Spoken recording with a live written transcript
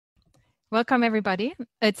Welcome, everybody.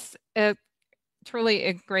 It's truly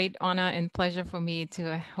a great honor and pleasure for me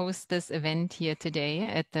to host this event here today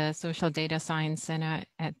at the Social Data Science Center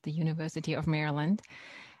at the University of Maryland.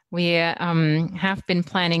 We have been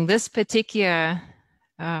planning this particular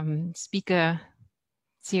speaker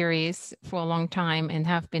series for a long time and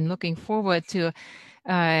have been looking forward to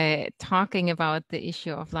talking about the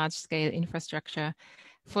issue of large-scale infrastructure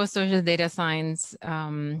for social data science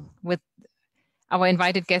with our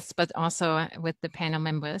invited guests, but also with the panel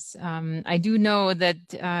members. I do know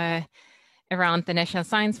that around the National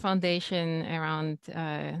Science Foundation, around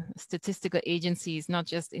statistical agencies, not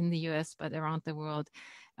just in the US, but around the world,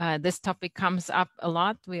 this topic comes up a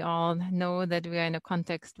lot. We all know that we are in a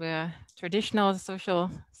context where traditional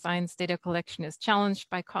social science data collection is challenged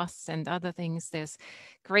by costs and other things. There's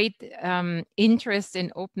great interest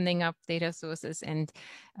in opening up data sources, and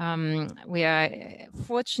we are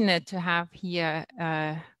fortunate to have here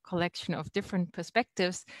a collection of different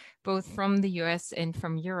perspectives, both from the US and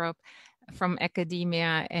from Europe, from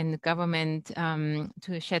academia and government,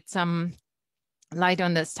 to shed some light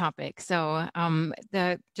on this topic. So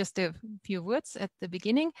just a few words at the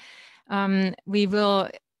beginning.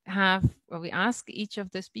 We ask each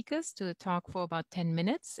of the speakers to talk for about 10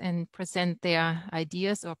 minutes and present their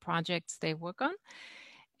ideas or projects they work on.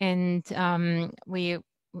 And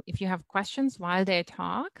if you have questions while they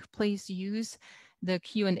talk, please use the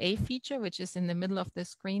Q&A feature, which is in the middle of the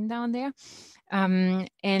screen down there, and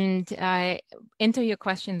enter your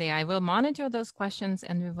question there. I will monitor those questions,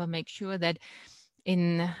 and we will make sure that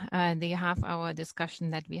in the half-hour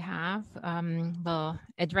discussion that we have, we'll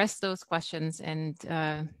address those questions and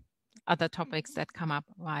other topics that come up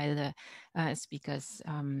while the speakers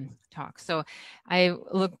talk. So I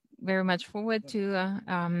look very much forward to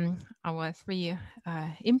our three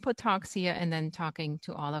input talks here and then talking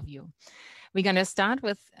to all of you. We're going to start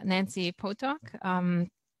with Nancy Potok.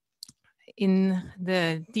 In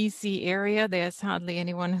the DC area, there's hardly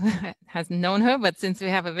anyone who has known her, but since we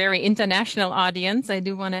have a very international audience, I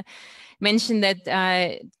do want to mention that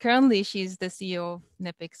currently she's the CEO of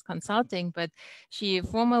NAPx Consulting, but she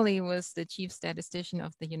formerly was the chief statistician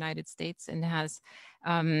of the United States and has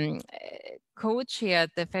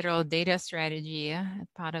co-chaired the federal data strategy,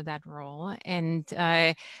 part of that role. And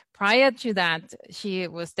prior to that, she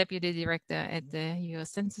was deputy director at the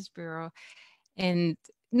US Census Bureau and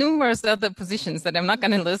numerous other positions that I'm not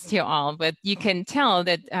going to list here all, but you can tell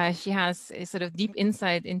that she has a sort of deep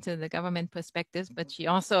insight into the government perspectives, but she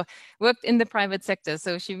also worked in the private sector.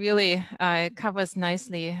 So she really covers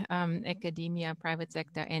nicely academia, private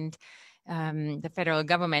sector, and the federal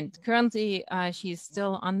government. Currently, she's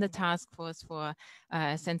still on the task force for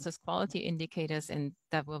census quality indicators, and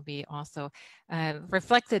that will be also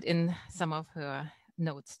reflected in some of her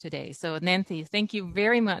notes today. So Nancy, thank you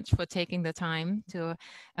very much for taking the time to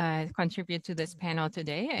contribute to this panel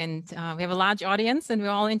today. And we have a large audience and we're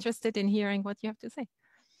all interested in hearing what you have to say.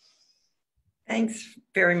 Thanks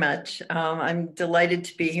very much. I'm delighted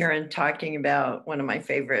to be here and talking about one of my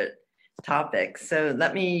favorite topics. So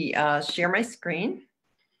let me share my screen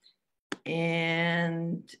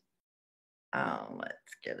and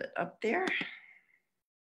let's get it up there.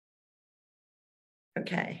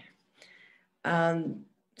 Okay.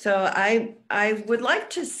 So I would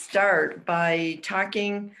like to start by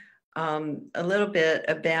talking a little bit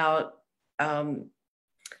about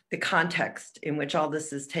the context in which all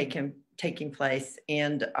this is taking place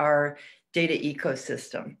and our data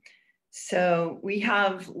ecosystem. So we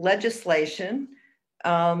have legislation,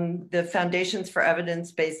 the Foundations for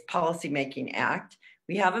Evidence-Based Policymaking Act.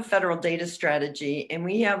 We have a federal data strategy, and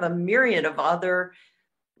we have a myriad of other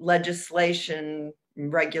legislation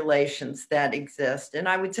regulations that exist. And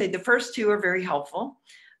I would say the first two are very helpful.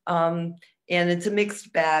 And it's a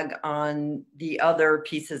mixed bag on the other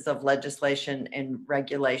pieces of legislation and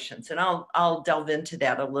regulations. And I'll delve into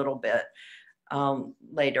that a little bit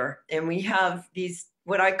later. And we have these,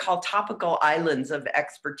 what I call topical islands of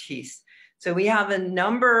expertise. So we have a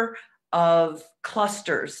number of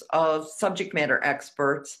clusters of subject matter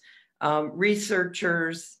experts,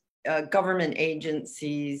 researchers, government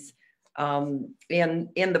agencies, and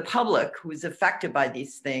the public who's affected by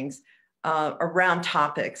these things around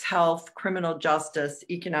topics: health, criminal justice,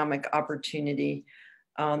 economic opportunity.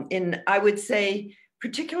 And I would say,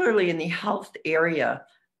 particularly in the health area,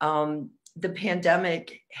 the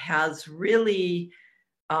pandemic has really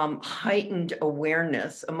heightened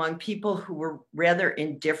awareness among people who were rather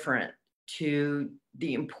indifferent to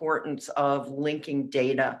the importance of linking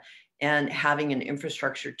data and having an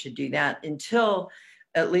infrastructure to do that until,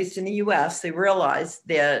 at least in the US, they realized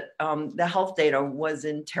that the health data was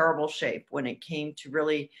in terrible shape when it came to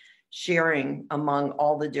really sharing among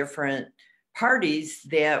all the different parties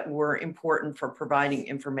that were important for providing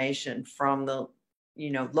information, from the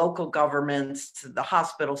local governments to the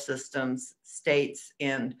hospital systems, states,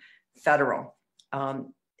 and federal.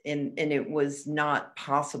 And it was not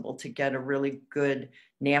possible to get a really good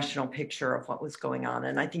national picture of what was going on.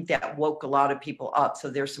 And I think that woke a lot of people up. So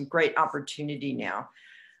there's some great opportunity now.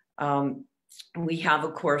 We have,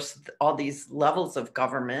 of course, all these levels of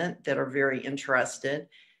government that are very interested.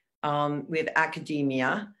 We have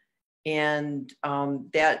academia, and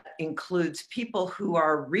that includes people who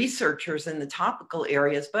are researchers in the topical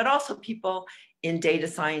areas, but also people in data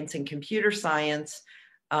science and computer science,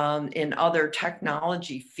 in other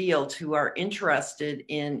technology fields, who are interested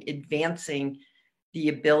in advancing the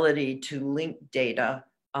ability to link data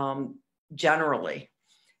generally.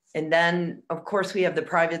 And then, of course, we have the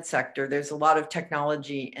private sector. There's a lot of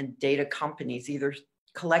technology and data companies either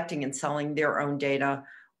collecting and selling their own data,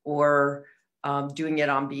 or doing it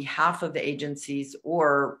on behalf of the agencies,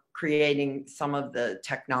 or creating some of the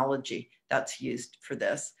technology that's used for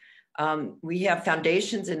this. We have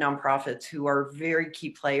foundations and nonprofits who are very key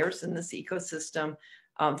players in this ecosystem.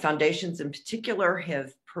 Foundations in particular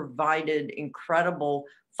have provided incredible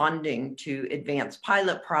funding to advance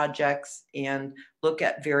pilot projects and look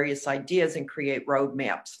at various ideas and create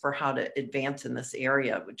roadmaps for how to advance in this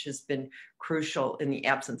area, which has been crucial in the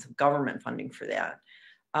absence of government funding for that.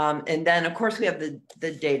 And then, of course, we have the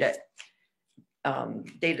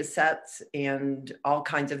data sets and all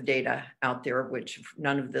kinds of data out there, which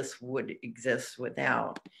none of this would exist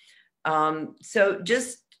without. So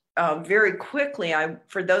just very quickly,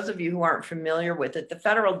 for those of you who aren't familiar with it, the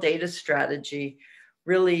federal data strategy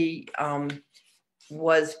really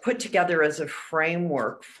was put together as a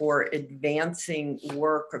framework for advancing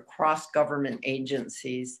work across government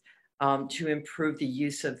agencies to improve the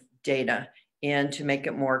use of data and to make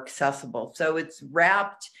it more accessible. So it's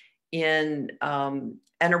wrapped in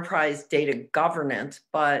enterprise data governance,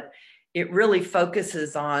 but it really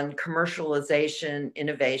focuses on commercialization,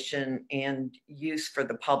 innovation, and use for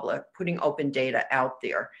the public, putting open data out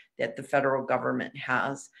there that the federal government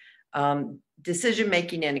has.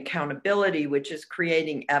 Decision-making and accountability, which is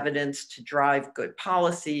creating evidence to drive good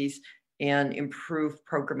policies and improve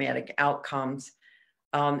programmatic outcomes.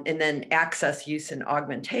 And then access, use, and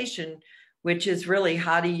augmentation, which is really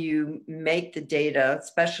how do you make the data,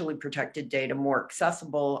 especially protected data, more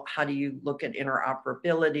accessible? How do you look at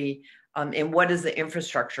interoperability? And what does the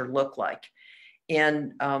infrastructure look like?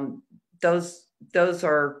 And those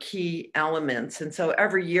are key elements. And so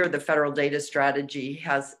every year, the federal data strategy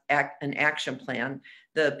has an action plan.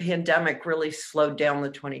 The pandemic really slowed down the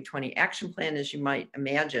 2020 action plan, as you might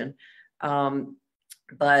imagine.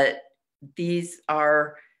 But these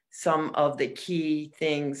are some of the key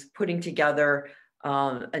things: putting together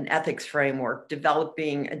an ethics framework,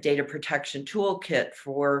 developing a data protection toolkit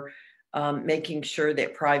for making sure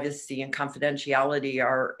that privacy and confidentiality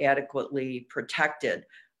are adequately protected,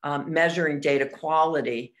 measuring data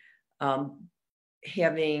quality,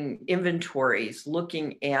 having inventories,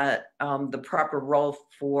 looking at the proper role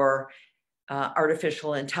for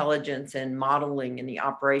artificial intelligence and modeling in the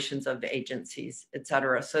operations of agencies, et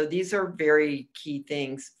cetera. So these are very key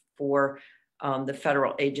things for the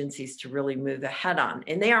federal agencies to really move ahead on.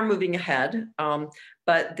 And they are moving ahead,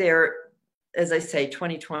 but they're, as I say,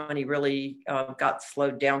 2020 really got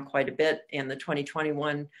slowed down quite a bit, and the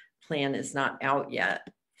 2021 plan is not out yet.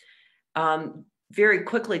 Very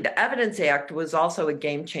quickly, the Evidence Act was also a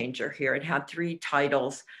game changer here. It had 3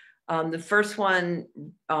 titles. The first one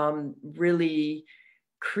really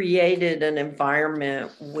created an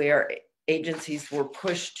environment where agencies were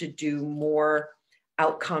pushed to do more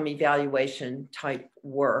outcome evaluation type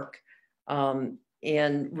work, and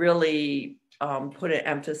really put an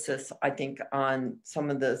emphasis, I think, on some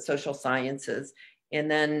of the social sciences. And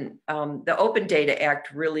then the Open Data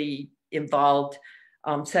Act really involved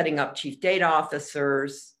setting up chief data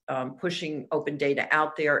officers, pushing open data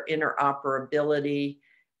out there, interoperability,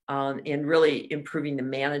 and really improving the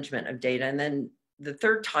management of data. And then the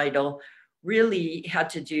third title really had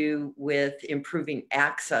to do with improving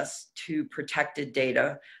access to protected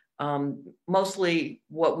data, mostly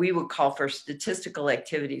what we would call for statistical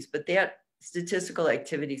activities, but that statistical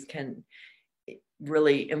activities can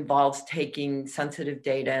really involves taking sensitive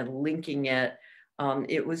data and linking it.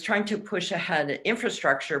 It was trying to push ahead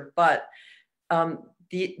infrastructure, but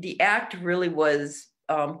the act really was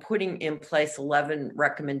putting in place 11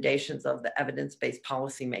 recommendations of the Evidence-Based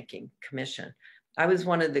Policymaking Commission. I was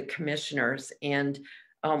one of the commissioners, and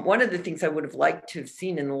one of the things I would have liked to have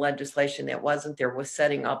seen in the legislation that wasn't there was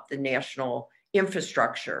setting up the National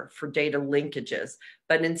infrastructure for data linkages,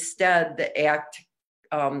 but instead the Act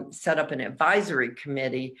set up an advisory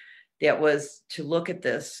committee that was to look at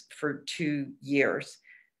this for 2 years.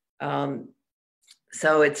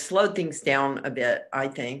 So it slowed things down a bit, I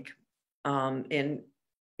think. And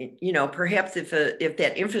you know, perhaps if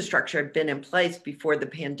that infrastructure had been in place before the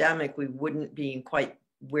pandemic, we wouldn't be quite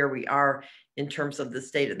where we are in terms of the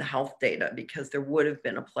state of the health data, because there would have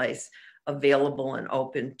been a place available and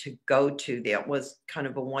open to go to that was kind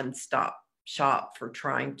of a one-stop shop for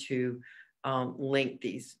trying to link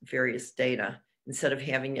these various data instead of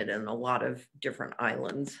having it in a lot of different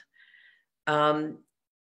islands.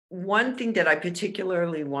 One thing that I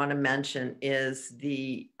particularly want to mention is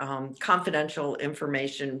the Confidential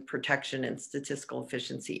Information Protection and Statistical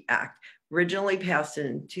Efficiency Act, originally passed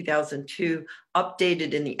in 2002,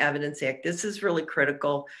 updated in the Evidence Act. This is really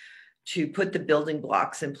critical to put the building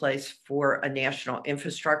blocks in place for a national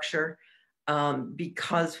infrastructure,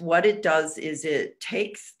 because what it does is it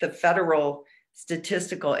takes the federal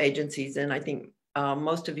statistical agencies, and I think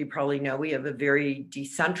most of you probably know we have a very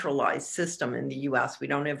decentralized system in the US. We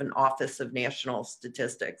don't have an Office of National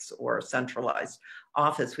Statistics or a centralized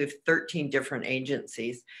office. We have 13 different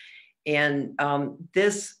agencies. And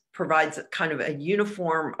this provides kind of a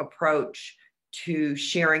uniform approach to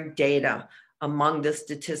sharing data among the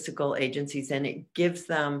statistical agencies. And it gives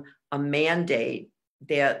them a mandate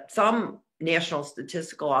that some national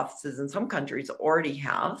statistical offices in some countries already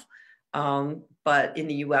have, but in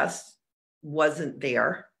the US, wasn't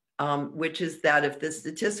there, which is that if the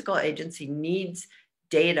statistical agency needs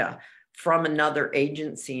data from another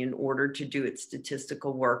agency in order to do its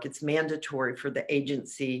statistical work, it's mandatory for the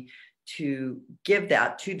agency to give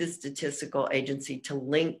that to the statistical agency to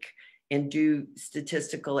link and do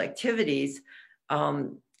statistical activities,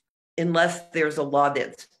 unless there's a law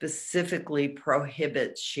that specifically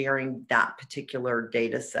prohibits sharing that particular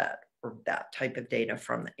data set or that type of data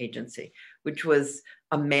from the agency, which was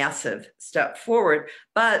a massive step forward,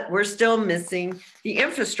 but we're still missing the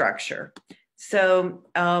infrastructure. So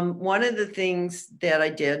one of the things that I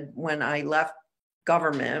did when I left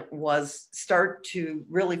government was start to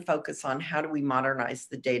really focus on how do we modernize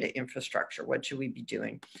the data infrastructure? What should we be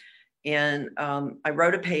doing? And I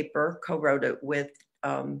wrote a paper, co-wrote it with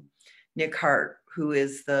Nick Hart, who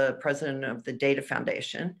is the president of the Data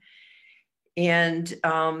Foundation. And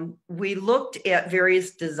we looked at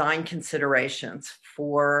various design considerations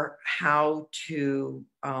for how to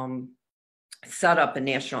set up a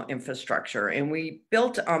national infrastructure. And we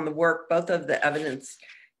built on the work both of the Evidence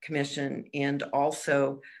Commission and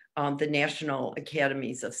also the National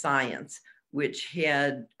Academies of Science, which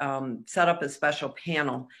had set up a special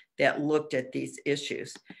panel that looked at these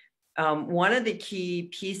issues. One of the key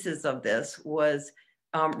pieces of this was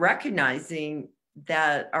recognizing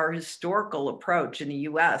that our historical approach in the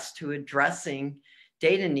US to addressing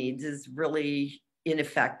data needs is really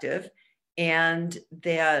ineffective, and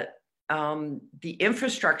that the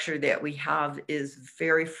infrastructure that we have is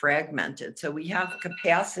very fragmented. So we have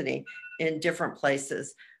capacity in different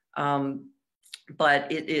places,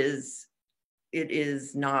 but it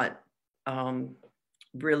is not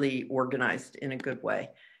really organized in a good way.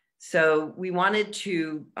 So we wanted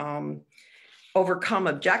to overcome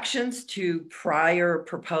objections to prior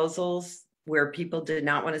proposals where people did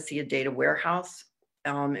not want to see a data warehouse,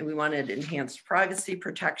 and we wanted enhanced privacy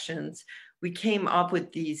protections. We came up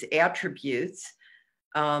with these attributes,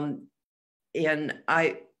 and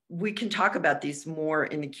we can talk about these more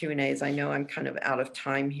in the Q&As. I know I'm kind of out of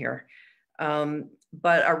time here,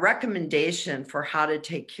 but a recommendation for how to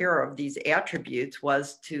take care of these attributes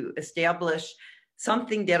was to establish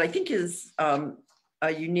something that I think is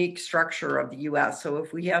a unique structure of the US. So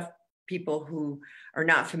if we have people who are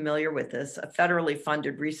not familiar with this, a federally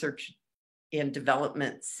funded research and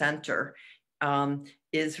development center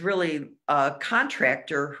is really a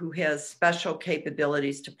contractor who has special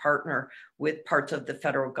capabilities to partner with parts of the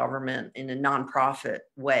federal government in a nonprofit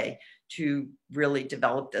way to really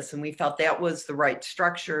develop this. And we felt that was the right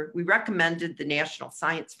structure. We recommended the National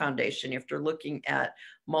Science Foundation after looking at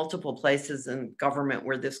multiple places in government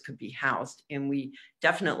where this could be housed. And we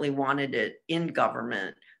definitely wanted it in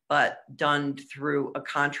government, but done through a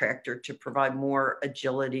contractor to provide more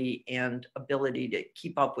agility and ability to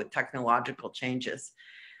keep up with technological changes.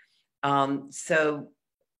 So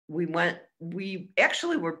we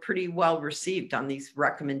actually were pretty well received on these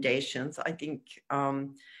recommendations. I think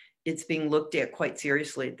it's being looked at quite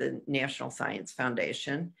seriously at the National Science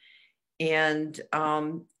Foundation. And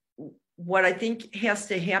what I think has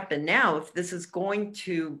to happen now, if this is going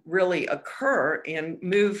to really occur and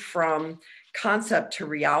move from concept to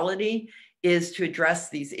reality, is to address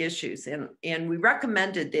these issues. And we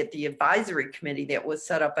recommended that the advisory committee that was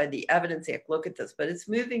set up by the Evidence Act look at this, but it's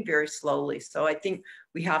moving very slowly. So I think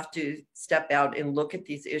we have to step out and look at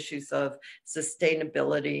these issues of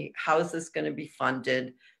sustainability. How is this going to be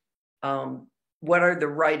funded? What are the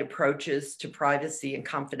right approaches to privacy and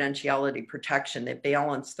confidentiality protection that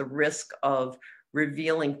balance the risk of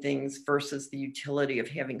revealing things versus the utility of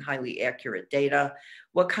having highly accurate data?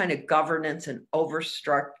 What kind of governance and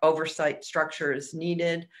oversight structure is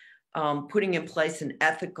needed? Putting in place an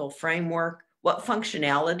ethical framework. What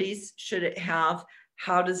functionalities should it have?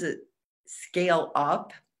 How does it scale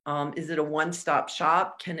up? Is it a one-stop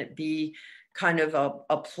shop? Can it be kind of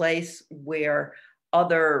a place where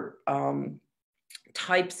other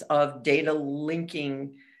types of data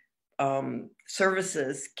linking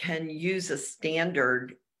services can use a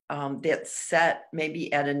standard that's set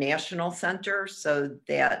maybe at a national center, so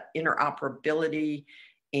that interoperability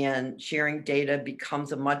and sharing data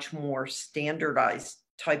becomes a much more standardized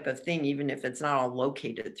type of thing, even if it's not all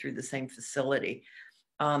located through the same facility.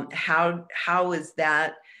 How is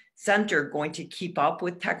that center going to keep up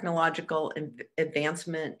with technological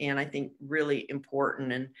advancement? And I think really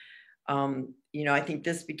important. And I think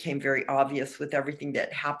this became very obvious with everything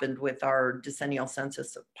that happened with our decennial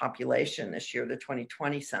census of population this year, the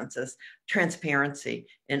 2020 census, transparency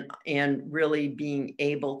and really being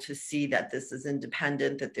able to see that this is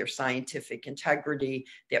independent, that there's scientific integrity,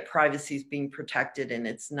 that privacy is being protected, and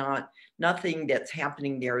it's nothing that's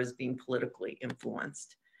happening there is being politically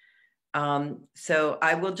influenced. So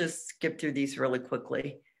I will just skip through these really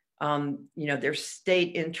quickly. There's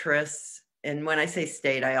state interests. And when I say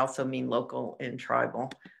state, I also mean local and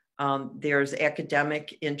tribal. There's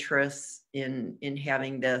academic interests in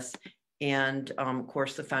having this, and of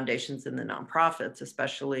course the foundations and the nonprofits,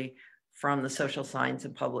 especially from the social science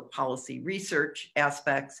and public policy research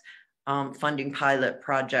aspects, funding pilot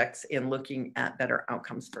projects and looking at better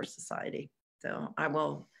outcomes for society. So I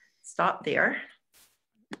will stop there.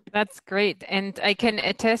 That's great. And I can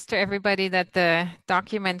attest to everybody that the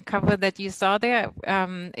document cover that you saw there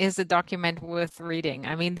is a document worth reading.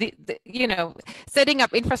 I mean, setting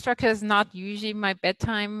up infrastructure is not usually my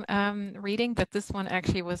bedtime reading, but this one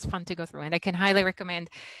actually was fun to go through. And I can highly recommend,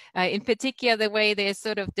 in particular, the way they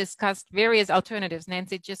sort of discussed various alternatives.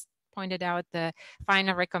 Nancy just pointed out the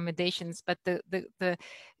final recommendations, but the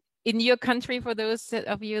in your country, for those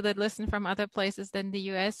of you that listen from other places than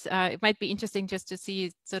the US, it might be interesting just to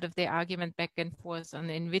see sort of the argument back and forth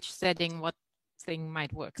on in which setting what thing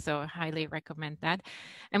might work. So I highly recommend that.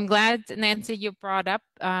 I'm glad, Nancy, you brought up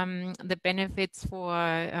the benefits for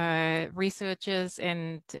researchers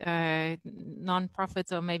and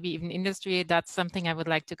nonprofits or maybe even industry. That's something I would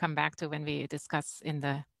like to come back to when we discuss in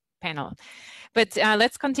the panel. But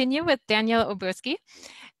let's continue with Daniel Oberski.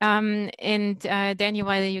 Daniel,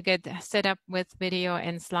 while you get set up with video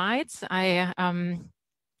and slides, I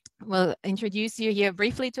will introduce you here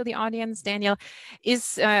briefly to the audience. Daniel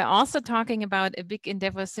is also talking about a big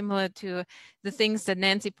endeavor similar to the things that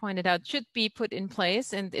Nancy pointed out should be put in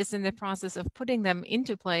place, and is in the process of putting them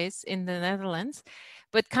into place in the Netherlands,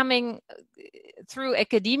 but coming through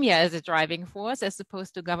academia as a driving force as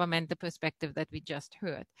opposed to government, the perspective that we just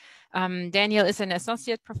heard. Daniel is an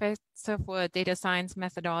associate professor for data science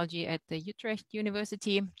methodology at the Utrecht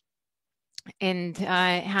University, and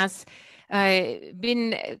has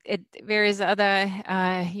been at various other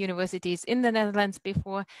universities in the Netherlands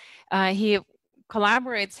before. He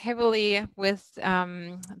collaborates heavily with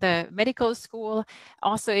the medical school,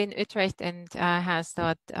 also in Utrecht, and has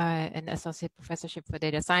taught an associate professorship for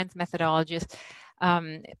data science methodologies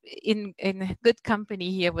in good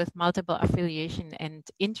company here with multiple affiliation and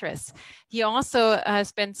interests. He also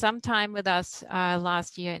spent some time with us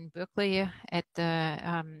last year in Berkeley at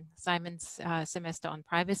the Simon's semester on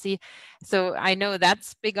privacy. So I know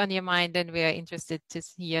that's big on your mind, and we are interested to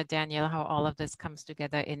hear, Daniel, how all of this comes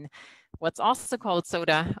together in what's also called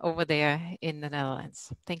SoDa over there in the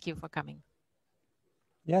Netherlands. Thank you for coming.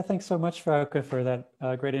 Yeah, thanks so much, Frauke, for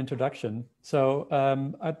that great introduction. So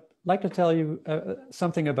I'd like to tell you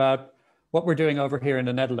something about what we're doing over here in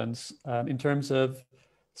the Netherlands in terms of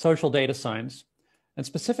social data science. And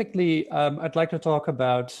specifically, I'd like to talk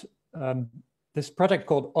about this project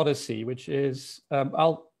called ODISSEI, which is,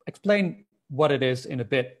 I'll explain what it is in a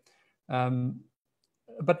bit.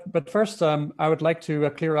 But first, I would like to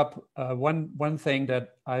clear up one thing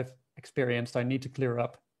that I've experienced I need to clear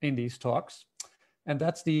up in these talks. And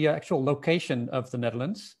that's the actual location of the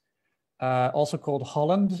Netherlands, also called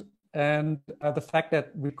Holland, and the fact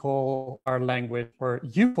that we call our language, or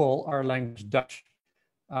you call our language, Dutch.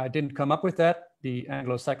 I didn't come up with that, the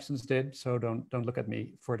Anglo-Saxons did, so don't look at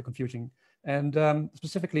me for the confusion And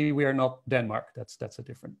specifically, we are not Denmark. That's a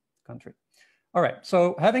different country. All right,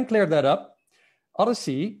 so having cleared that up,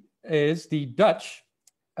 ODISSEI is the Dutch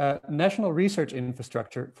national research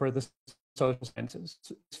infrastructure for the social sciences.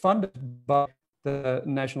 It's funded by the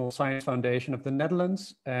National Science Foundation of the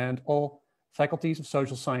Netherlands and all faculties of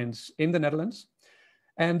social science in the Netherlands.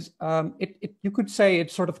 And you could say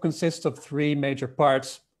it sort of consists of three major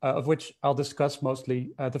parts, of which I'll discuss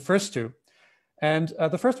mostly the first two. And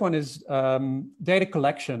the first one is data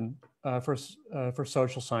collection for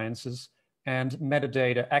social sciences and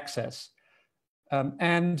metadata access.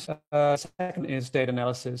 And second is data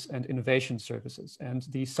analysis and innovation services. And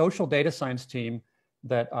the social data science team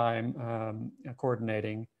that I'm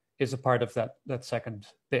coordinating is a part of that second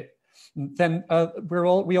bit. Then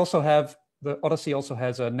we also have, the ODISSEI also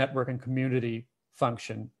has a network and community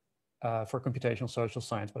function for computational social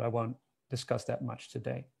science, but I won't discuss that much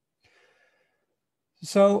today.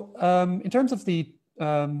 So in terms of the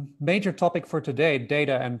major topic for today,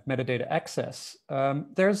 data and metadata access,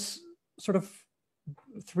 there's sort of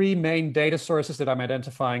three main data sources that I'm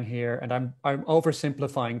identifying here, and I'm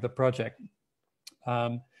oversimplifying the project,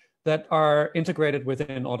 that are integrated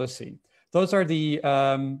within ODISSEI. Those are the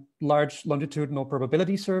large longitudinal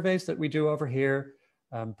probability surveys that we do over here.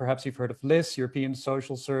 Perhaps you've heard of LIS, European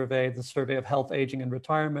Social Survey, the Survey of Health, Aging and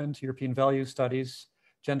Retirement, European Value Studies,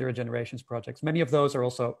 Gender and Generations projects. Many of those are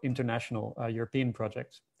also international European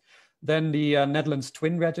projects. Then the Netherlands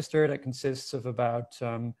Twin Register that consists of about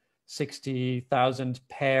 60,000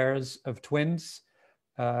 pairs of twins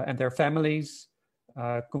and their families,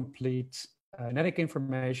 complete genetic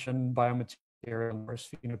information, biomaterial,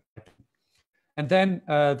 phenotype. And then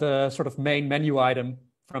the sort of main menu item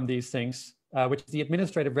from these things, which is the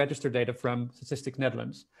administrative register data from Statistics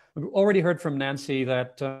Netherlands. We've already heard from Nancy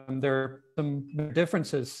that there are some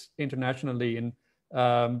differences internationally in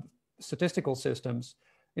statistical systems.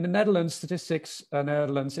 In the Netherlands, Statistics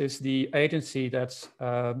Netherlands is the agency that's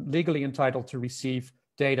legally entitled to receive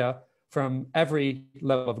data from every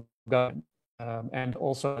level of government, and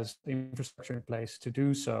also has the infrastructure in place to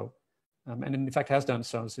do so, and in fact has done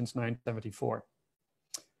so since 1974.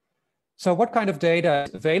 So what kind of data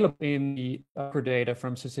is available in the upper data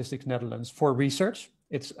from Statistics Netherlands for research?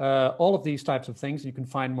 It's all of these types of things. You can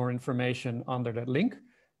find more information under that link.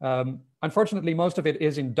 Unfortunately, most of it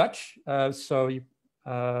is in Dutch,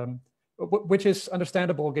 which is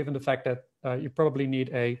understandable given the fact that you probably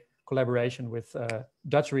need a collaboration with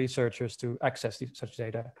Dutch researchers to access such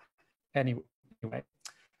data anyway.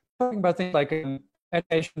 Talking about things like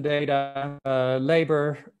education data,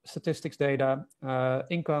 labor, statistics data,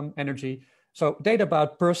 income, energy. So data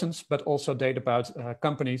about persons, but also data about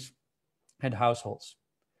companies and households.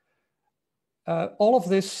 All of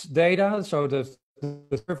this data, so the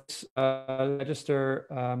service register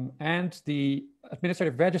and the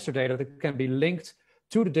administrative register data that can be linked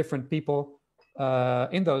to the different people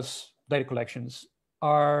in those data collections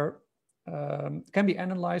can be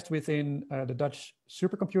analyzed within the Dutch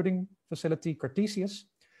supercomputing facility Cartesius.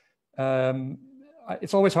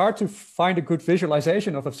 It's always hard to find a good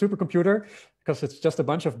visualization of a supercomputer because it's just a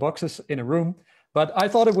bunch of boxes in a room. But I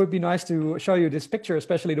thought it would be nice to show you this picture,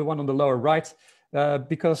 especially the one on the lower right,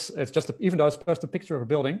 because it's just, even though it's just a picture of a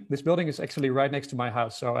building, this building is actually right next to my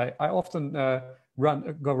house. So I often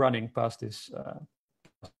go running past this.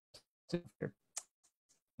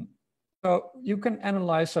 So you can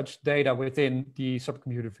analyze such data within the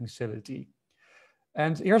supercomputer facility.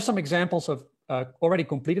 And here are some examples of already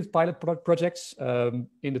completed pilot projects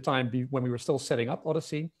in the time when we were still setting up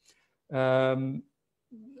ODISSEI.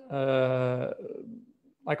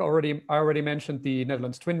 Like I already mentioned the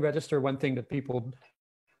Netherlands Twin Register. One thing that people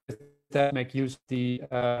that make use of the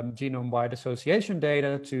genome-wide association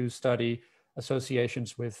data to study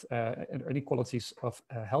associations with inequalities of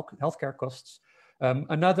healthcare costs.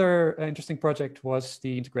 Another interesting project was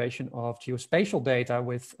the integration of geospatial data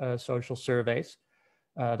with social surveys.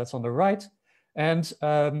 That's on the right. And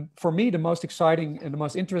for me, the most exciting and the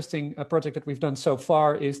most interesting project that we've done so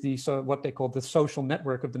far is what they call the social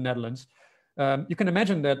network of the Netherlands. You can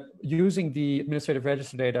imagine that using the administrative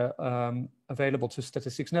register data available to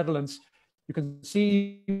Statistics Netherlands, you can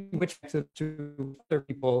see which to other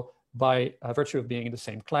people by virtue of being in the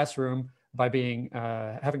same classroom, by being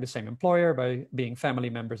having the same employer, by being family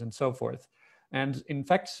members, and so forth. And in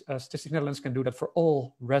fact, Statistics Netherlands can do that for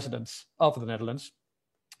all residents of the Netherlands,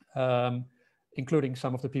 including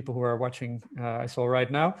some of the people who are watching, I saw right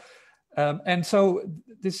now. And so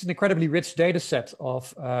this is an incredibly rich data set of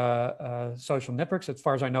social networks. As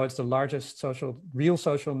far as I know, it's the largest real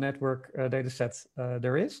social network data set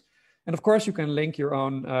there is. And of course, you can link your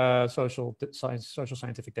own social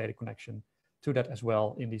scientific data connection to that as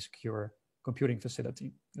well in the secure computing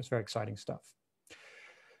facility. That's very exciting stuff.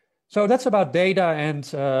 So that's about data and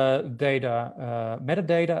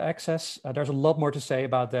metadata access. There's a lot more to say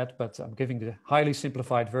about that, but I'm giving the highly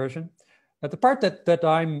simplified version. The part that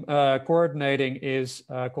I'm coordinating is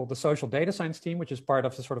called the Social Data Science team, which is part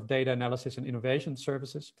of the sort of data analysis and innovation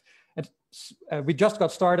services. And we just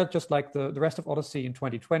got started, just like the rest of ODISSEI in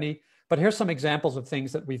 2020. But here's some examples of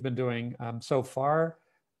things that we've been doing so far.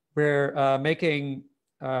 We're making,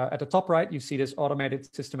 at the top right, you see this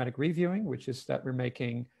automated systematic reviewing, which is that we're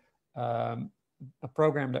making a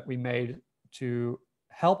program that we made to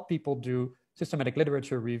help people do systematic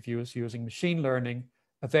literature reviews using machine learning,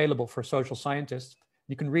 available for social scientists.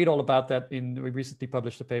 You can read all about that we recently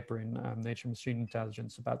published a paper in Nature Machine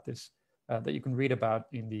Intelligence about this that you can read about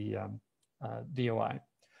in the DOI.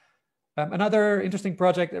 Another interesting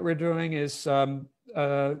project that we're doing is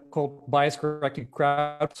called Bias Correcting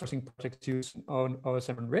Crowdsourcing Project using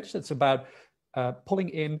OSM Enriched. It's about pulling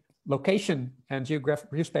in location and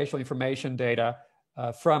geospatial information data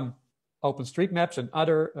from OpenStreetMaps and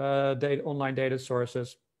other online data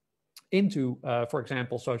sources into, for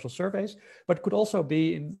example, social surveys, but could also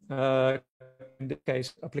be in this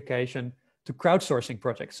case application to crowdsourcing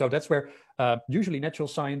projects. So that's where usually natural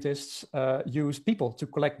scientists use people to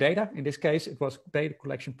collect data. In this case, it was a data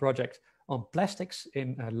collection project on plastics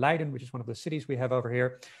in Leiden, which is one of the cities we have over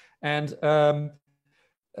here. And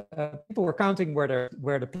people were counting where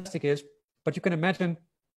the plastic is, but you can imagine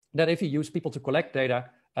that if you use people to collect data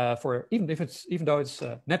even though it's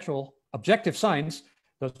natural objective science,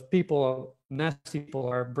 those nasty people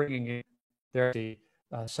are bringing in their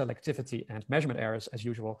selectivity and measurement errors as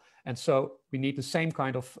usual. And so we need the same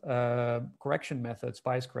kind of correction methods,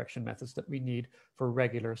 bias correction methods that we need for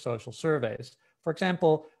regular social surveys. For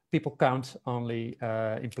example, people count only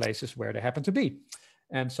in places where they happen to be.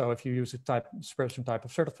 And so if you use a certain type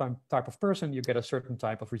of person, you get a certain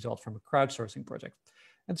type of result from a crowdsourcing project.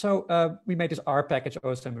 And so we made this R package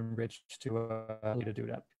OSM Enriched to do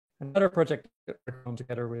that. Another project that we're on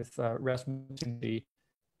together with Rasmus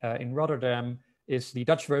in Rotterdam is the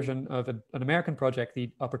Dutch version of an American project,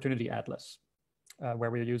 the Opportunity Atlas,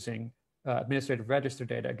 where we're using administrative register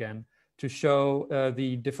data again to show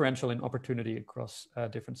the differential in opportunity across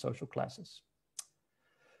different social classes.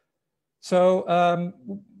 So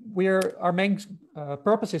our main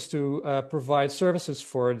purpose is to provide services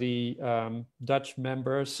for the Dutch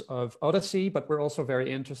members of ODISSEI, but we're also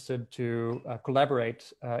very interested to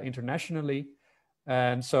collaborate internationally.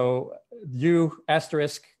 And so U*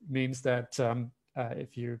 means that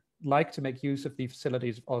if you like to make use of the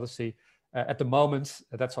facilities of ODISSEI, at the moment,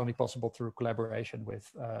 that's only possible through collaboration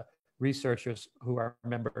with researchers who are a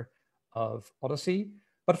member of ODISSEI.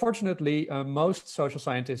 But fortunately, most social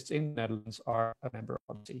scientists in the Netherlands are a member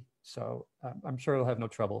of ODISSEI. So I'm sure you'll have no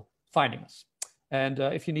trouble finding us. And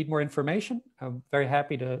if you need more information, I'm very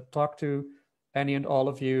happy to talk to any and all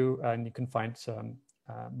of you. And you can find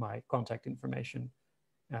my contact information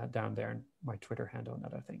down there and my Twitter handle and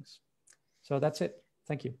other things. So that's it.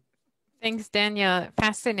 Thank you. Thanks, Daniel.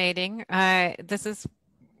 Fascinating. This is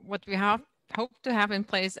what we hope to have in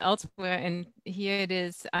place elsewhere, and here it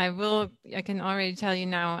is. I can already tell you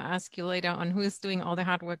now, ask you later on who's doing all the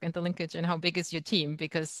hard work and the linkage and how big is your team,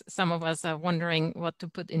 because some of us are wondering what to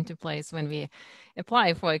put into place when we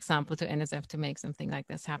apply, for example, to NSF to make something like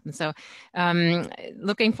this happen. So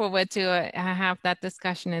looking forward to have that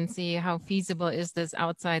discussion and see how feasible is this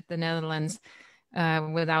outside the Netherlands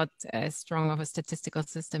without as strong of a statistical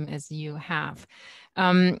system as you have.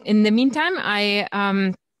 In the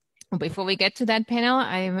meantime, before we get to that panel,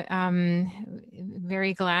 I'm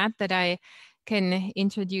very glad that I can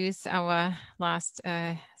introduce our last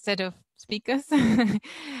set of speakers.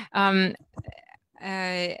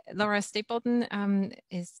 Laura Stapleton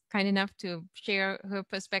is kind enough to share her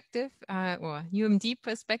perspective, or UMD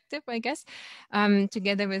perspective, I guess,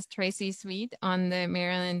 together with Tracy Sweet on the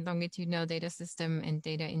Maryland Longitudinal Data System and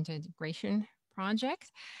Data Integration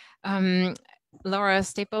Project. Laura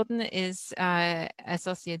Stapleton is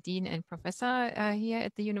Associate Dean and Professor here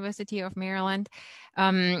at the University of Maryland.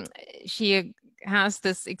 She has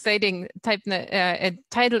this exciting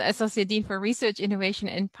title, Associate Dean for Research, Innovation,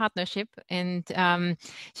 and Partnership. And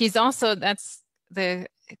she's also, that's the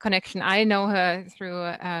connection. I know her through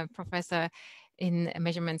a professor in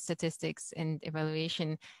measurement statistics and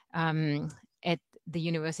evaluation at the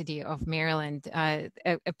University of Maryland, a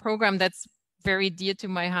program that's very dear to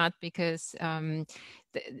my heart because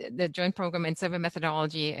the joint program and survey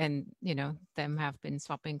methodology and, them have been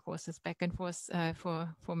swapping courses back and forth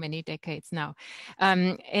for many decades now.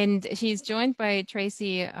 And she's joined by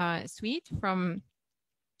Tracy Sweet from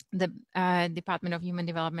the Department of Human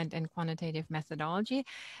Development and Quantitative Methodology,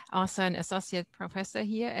 also an associate professor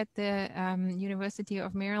here at the University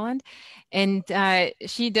of Maryland. And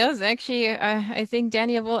she does actually, I think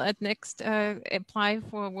Daniel will at next apply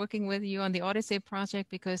for working with you on the ODISSEI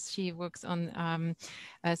project because she works on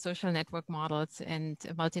social network models and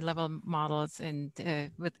multi-level models and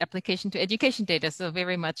with application to education data. So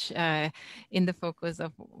very much in the focus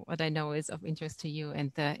of what I know is of interest to you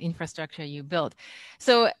and the infrastructure you build.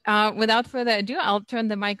 So without further ado, I'll turn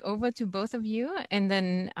the mic over to both of you, and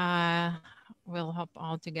then we'll hop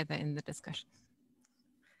all together in the discussion.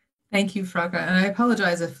 Thank you, Frauke. And I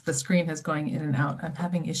apologize if the screen is going in and out. I'm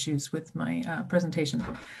having issues with my presentation.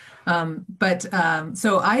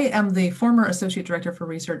 So I am the former Associate Director for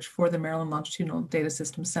Research for the Maryland Longitudinal Data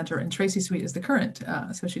Systems Center, and Tracy Sweet is the current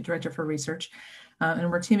Associate Director for Research. And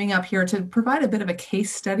we're teaming up here to provide a bit of a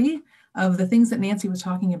case study of the things that Nancy was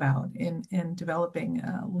talking about in developing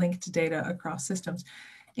linked data across systems.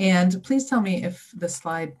 And please tell me if the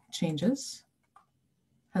slide changes.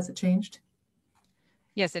 Has it changed?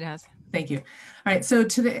 Yes, it has. Thank you. All right, so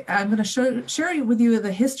today I'm going to share with you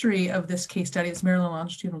the history of this case study, this Maryland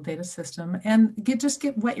Longitudinal Data System, and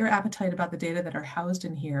whet your appetite about the data that are housed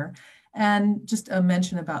in here, and just a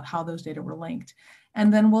mention about how those data were linked.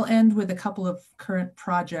 And then we'll end with a couple of current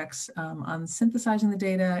projects on synthesizing the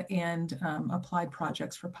data and applied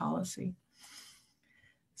projects for policy.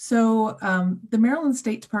 So the Maryland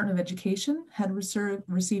State Department of Education had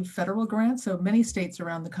received federal grants. So many states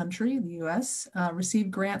around the country, the US, received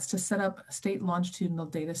grants to set up state longitudinal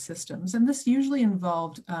data systems. And this usually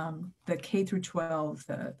involved the K through 12,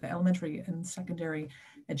 the elementary and secondary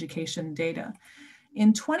education data.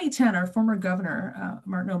 In 2010, our former governor,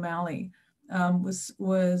 Martin O'Malley,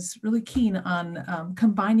 was really keen on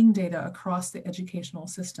combining data across the educational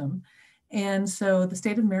system. And so the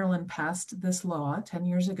state of Maryland passed this law 10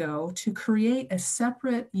 years ago to create a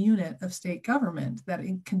separate unit of state government that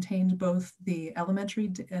contained both the elementary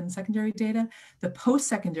and secondary data, the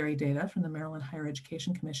post-secondary data from the Maryland Higher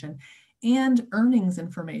Education Commission, and earnings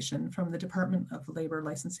information from the Department of Labor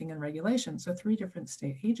Licensing and Regulation, so 3 different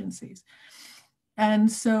state agencies. And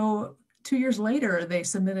so 2 years later, they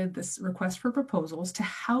submitted this request for proposals to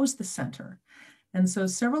house the center. And so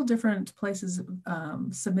several different places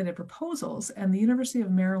submitted proposals, and the University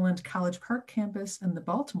of Maryland College Park campus and the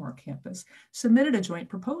Baltimore campus submitted a joint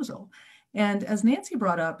proposal. And as Nancy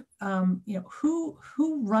brought up,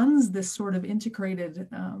 who runs this sort of integrated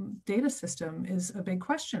data system is a big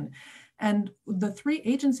question. And the 3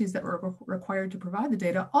 agencies that were required to provide the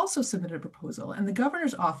data also submitted a proposal. And the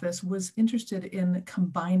governor's office was interested in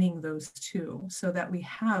combining those 2 so that we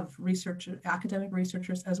have academic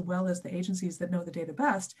researchers, as well as the agencies that know the data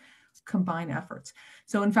best, combine efforts.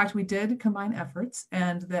 So in fact, we did combine efforts,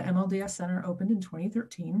 and the MLDS Center opened in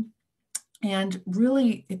 2013. And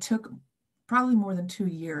really, it took probably more than 2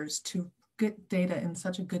 years to get data in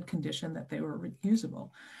such a good condition that they were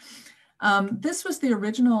reusable. This was the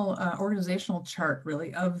original organizational chart,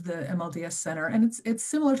 really, of the MLDS Center, and it's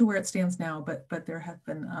similar to where it stands now, but there have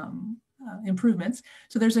been improvements.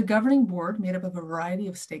 So there's a governing board made up of a variety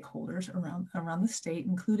of stakeholders around the state,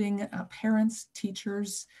 including parents,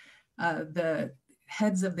 teachers, the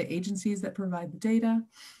heads of the agencies that provide the data.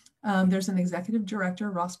 There's an executive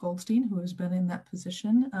director, Ross Goldstein, who has been in that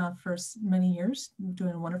position for many years,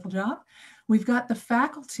 doing a wonderful job. We've got the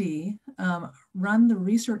faculty run the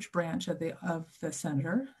research branch of the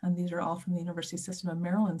center, and these are all from the University System of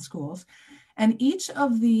Maryland schools. And each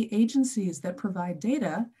of the agencies that provide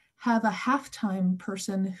data have a half-time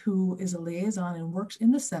person who is a liaison and works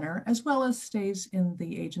in the center, as well as stays in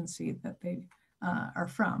the agency that they are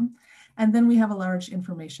from. And then we have a large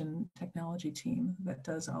information technology team that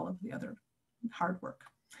does all of the other hard work.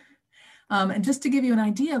 And just to give you an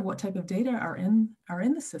idea of what type of data are in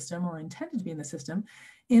the system or intended to be in the system,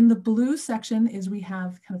 in the blue section we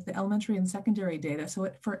have kind of the elementary and secondary data. So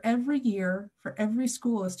for every year, for every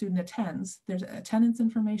school a student attends, there's attendance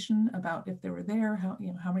information about if they were there,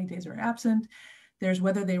 how many days are absent. There's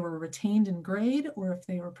whether they were retained in grade or if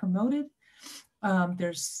they were promoted.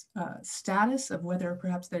 There's status of whether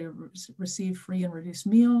perhaps they receive free and reduced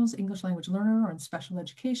meals, English language learner, or in special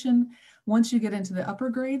education. Once you get into the upper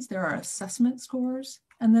grades, there are assessment scores,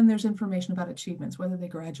 and then there's information about achievements, whether they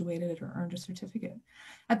graduated or earned a certificate.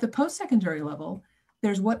 At the post-secondary level,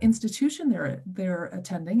 there's what institution they're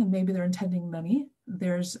attending, and maybe they're attending many.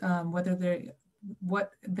 There's whether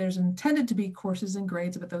what there's intended to be courses and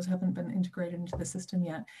grades, but those haven't been integrated into the system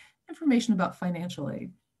yet. Information about financial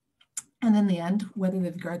aid. And in the end, whether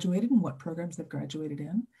they've graduated and what programs they've graduated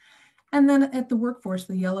in. And then at the workforce,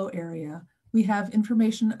 the yellow area, we have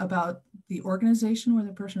information about the organization where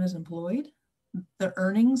the person is employed, the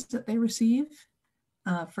earnings that they receive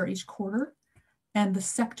for each quarter, and the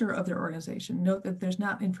sector of their organization. Note that there's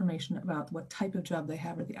not information about what type of job they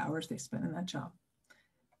have or the hours they spend in that job.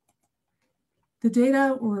 The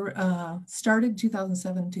data were started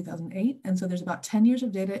 2007, 2008, and so there's about 10 years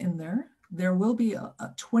of data in there. There will be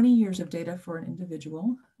 20 years of data for an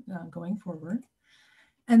individual going forward.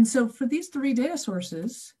 And so for these three data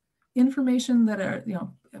sources, information that are,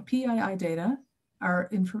 PII data, our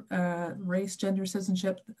race, gender,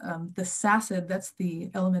 citizenship, the SACID, that's the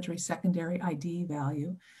elementary secondary ID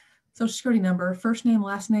value, social security number, first name,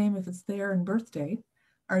 last name, if it's there, and birth date,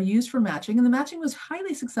 are used for matching. And the matching was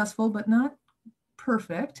highly successful, but not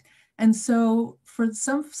perfect. And so for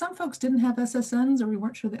some folks didn't have SSNs, or we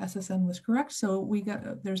weren't sure the SSN was correct. So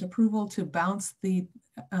there's approval to bounce the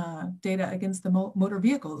data against the Motor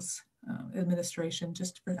Vehicles Administration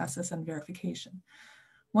just for SSN verification.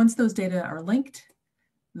 Once those data are linked,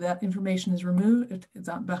 that information is removed, it's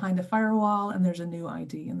behind a firewall, and there's a new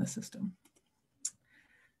ID in the system.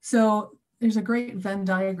 So there's a great Venn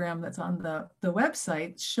diagram that's on the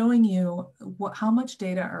website showing you how much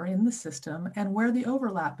data are in the system and where the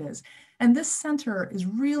overlap is. And this center is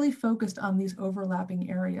really focused on these overlapping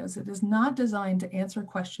areas. It is not designed to answer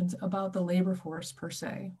questions about the labor force per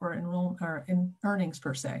se, or in earnings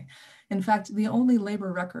per se. In fact, the only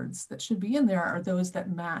labor records that should be in there are those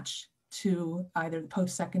that match to either the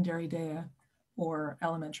post-secondary data or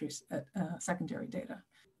elementary secondary data.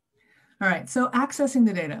 All right, so accessing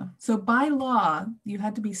the data. So by law, you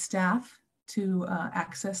had to be staff to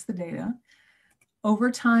access the data.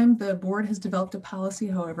 Over time, the board has developed a policy,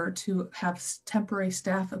 however, to have temporary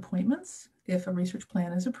staff appointments if a research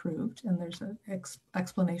plan is approved, and there's an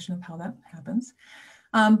explanation of how that happens.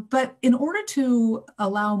 But in order to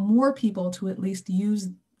allow more people to at least use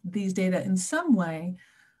these data in some way,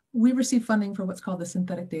 we received funding for what's called the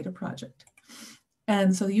Synthetic Data Project.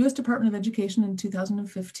 And so the US Department of Education in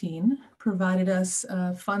 2015 provided us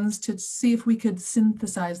funds to see if we could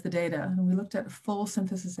synthesize the data. And we looked at full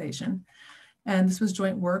synthesization. And this was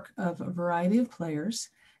joint work of a variety of players.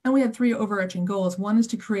 And we had three overarching goals. One is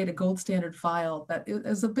to create a gold standard file that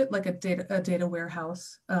is a bit like a data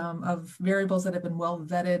warehouse of variables that have been well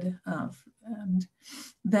vetted, and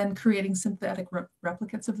then creating synthetic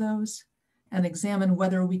replicates of those, and examine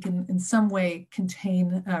whether we can in some way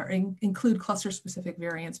contain or include cluster-specific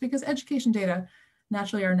variants, because education data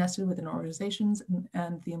naturally are nested within organizations,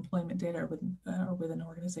 and the employment data are within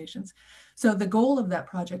organizations. So the goal of that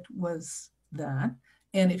project was that.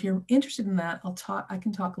 And if you're interested in that, I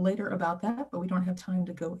can talk later about that, but we don't have time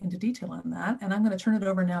to go into detail on that. And I'm going to turn it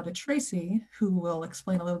over now to Tracy, who will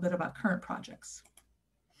explain a little bit about current projects.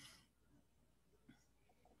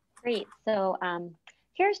 Great. So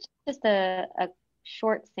here's just a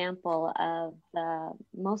short sample of the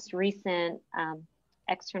most recent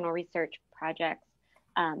external research projects.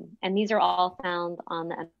 And these are all found on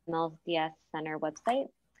the MLDS Center website.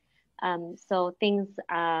 So things,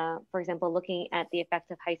 for example, looking at the effects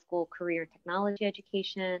of high school career technology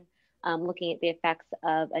education, looking at the effects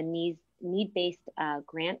of a need-based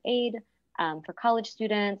grant aid for college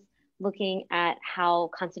students, looking at how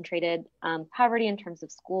concentrated poverty in terms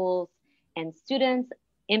of schools and students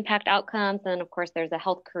impact outcomes. And of course, there's a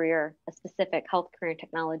specific health career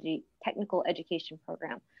technology technical education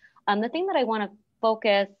program. The thing that I want to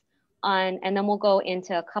focus on, and then we'll go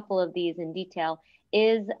into a couple of these in detail,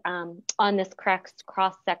 is on this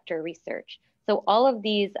cross-sector research. So all of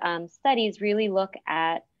these studies really look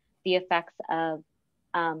at the effects of,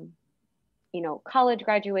 college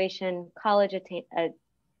graduation, college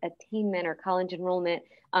attainment or college enrollment,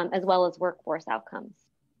 as well as workforce outcomes.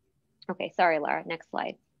 Okay, sorry, Lara, next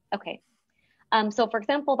slide. Okay, so for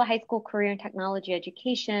example, the high school career and technology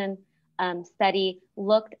education study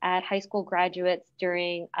looked at high school graduates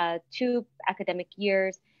during 2 academic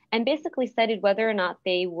years, and basically studied whether or not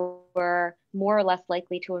they were more or less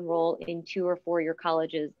likely to enroll in 2 or 4-year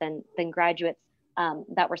colleges than graduates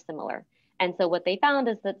that were similar. And so what they found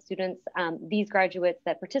is that students, these graduates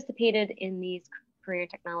that participated in these career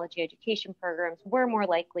technology education programs were more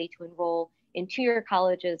likely to enroll in 2-year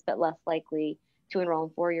colleges, but less likely to enroll in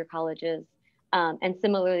 4-year colleges. And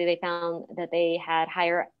similarly, they found that they had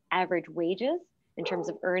higher average wages in terms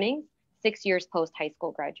of earnings 6 years post high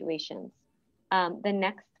school graduations. The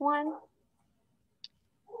next one,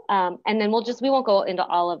 and then we won't go into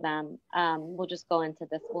all of them. We'll just go into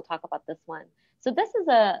this, we'll talk about this one. So this is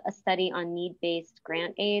a study on need-based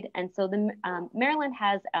grant aid. And so the Maryland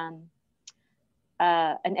has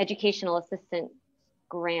an educational assistant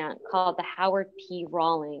grant called the Howard P.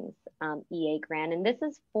 Rawlings EA grant. And this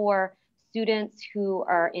is for students who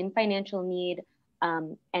are in financial need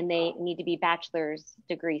and they need to be bachelor's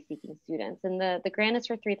degree seeking students. And the grant is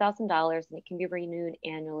for $3,000 and it can be renewed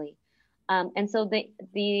annually. And so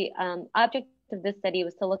the object of this study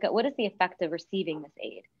was to look at what is the effect of receiving this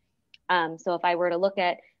aid. So if I were to look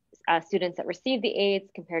at students that received the aids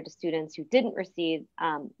compared to students who didn't receive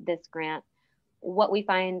this grant, what we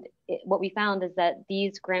found is that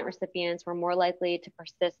these grant recipients were more likely to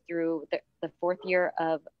persist through the fourth year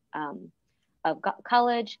of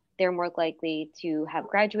college. They're more likely to have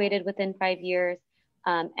graduated within 5 years,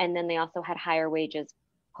 and then they also had higher wages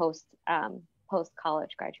post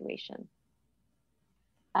college graduation.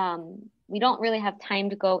 We don't really have time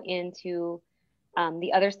to go into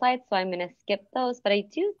the other slides, so I'm going to skip those. But I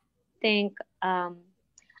do think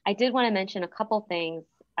I did want to mention a couple things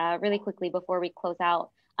really quickly before we close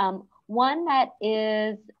out. One that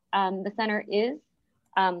is the center is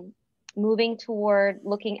moving toward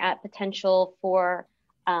looking at potential for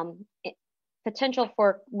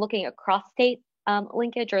looking at cross-state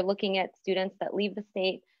linkage, or looking at students that leave the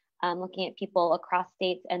state, looking at people across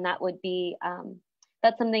states, and that would be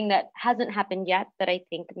that's something that hasn't happened yet that I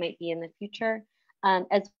think might be in the future,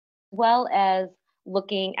 as well as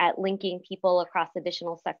looking at linking people across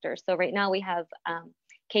additional sectors. So right now we have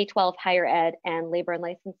K-12 higher ed and labor and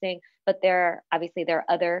licensing, but there are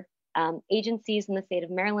other agencies in the state of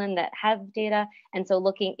Maryland that have data, and so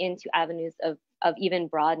looking into avenues of even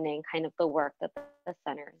broadening kind of the work that the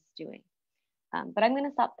center is doing. But I'm going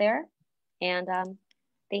to stop there, and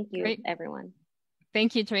thank you, Great. everyone.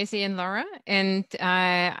 Thank you, Tracy and Laura. And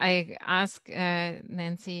I ask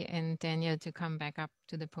Nancy and Daniel to come back up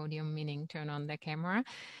to the podium, meaning turn on their camera.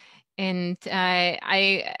 And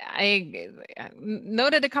I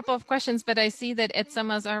noted a couple of questions, but I see that Ed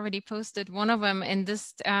Summers already posted one of them, and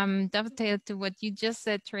this dovetailed to what you just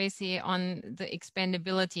said, Tracy, on the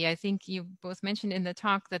expandability. I think you both mentioned in the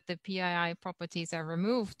talk that the PII properties are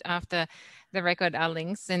removed after the record are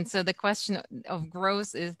links. And so the question of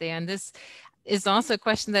growth is there. And this is also a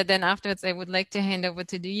question that then afterwards I would like to hand over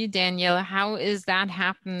to you, Daniel. How is that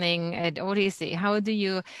happening at ODISSEI? How do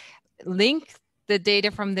you link the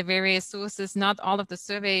data from the various sources? Not all of the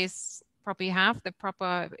surveys probably have the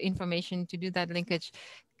proper information to do that linkage.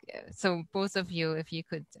 So both of you, if you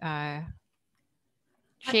could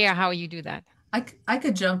share how you do that. I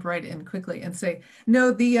could jump right in quickly and say,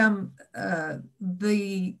 no, the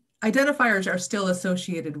identifiers are still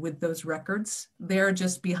associated with those records. They're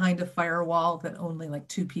just behind a firewall that only like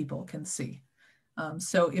 2 people can see.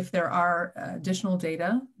 So if there are additional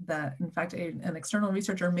data that, in fact, an external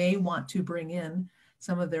researcher may want to bring in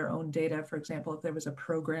some of their own data, for example, if there was a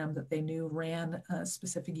program that they knew ran a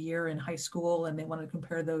specific year in high school and they wanted to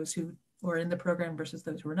compare those who were in the program versus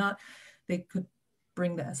those who were not, they could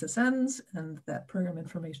bring the SSNs and that program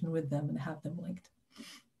information with them and have them linked.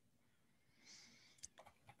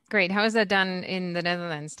 Great. How is that done in the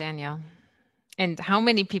Netherlands, Daniel? And how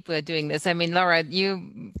many people are doing this? I mean, Laura,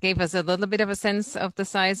 you gave us a little bit of a sense of the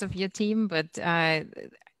size of your team, but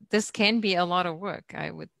this can be a lot of work,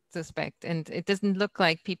 I would suspect. And it doesn't look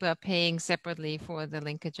like people are paying separately for the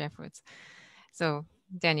linkage efforts. So,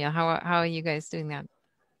 Daniel, how are you guys doing that?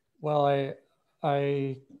 Well,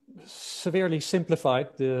 I severely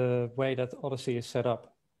simplified the way that ODISSEI is set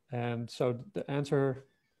up. And so the answer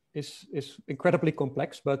is incredibly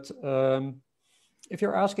complex, but if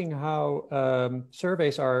you're asking how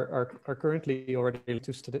surveys are currently already linked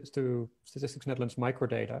to Statistics Netherlands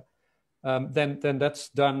microdata, then that's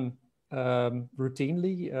done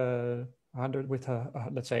routinely,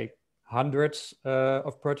 let's say hundreds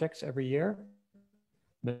of projects every year,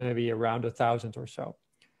 maybe around 1,000 or so.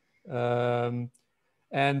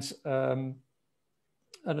 And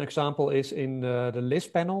an example is in the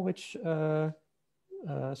list panel, which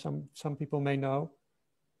some people may know.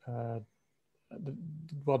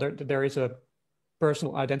 Well, there is a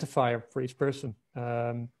personal identifier for each person,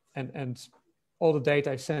 and all the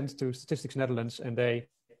data is sent to Statistics Netherlands, and they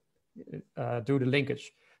do the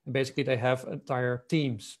linkage. And basically, they have entire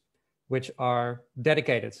teams which are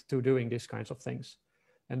dedicated to doing these kinds of things.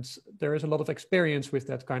 And there is a lot of experience with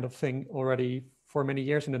that kind of thing already for many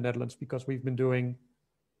years in the Netherlands, because we've been doing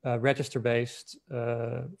register-based,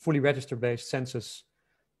 fully register-based census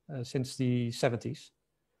since the 70s.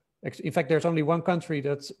 In fact, there's only one country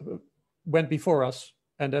that went before us,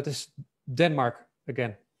 and that is Denmark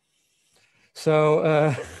again.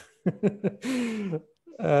 So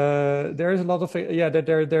there is a lot of,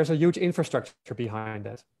 there's a huge infrastructure behind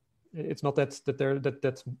that. It's not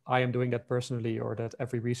that I am doing that personally, or that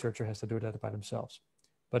every researcher has to do that by themselves,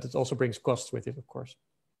 but it also brings costs with it, of course.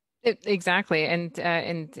 Exactly. And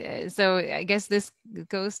so I guess this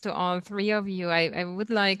goes to all three of you. I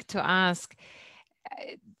would like to ask,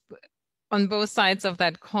 on both sides of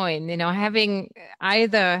that coin, having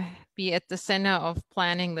either be at the center of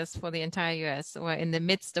planning this for the entire US, or in the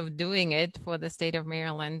midst of doing it for the state of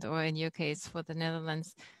Maryland, or in your case for the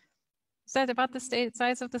Netherlands. Is that about the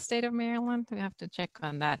size of the state of Maryland? We have to check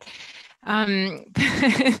on that.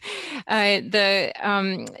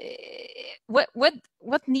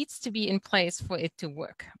 What needs to be in place for it to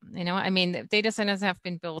work? I mean, data centers have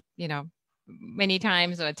been built, many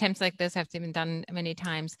times, or attempts like this have been done many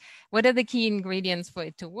times. What are the key ingredients for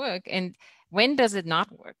it to work? And when does it not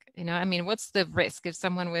work? I mean, what's the risk if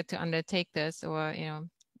someone were to undertake this, or,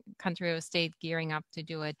 country or state gearing up to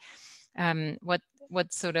do it?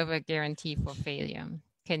 What's sort of a guarantee for failure?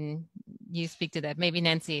 Can you speak to that? Maybe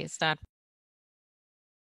Nancy, start.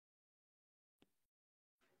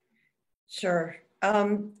 Sure.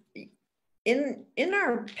 In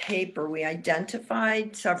our paper, we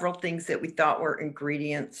identified several things that we thought were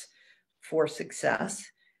ingredients for success.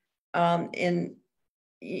 And,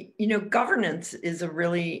 governance is a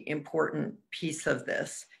really important piece of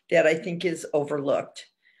this that I think is overlooked.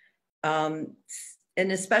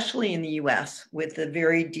 And especially in the US, with a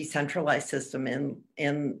very decentralized system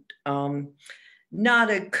and not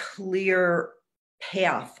a clear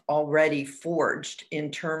path already forged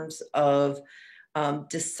in terms of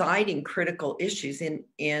deciding critical issues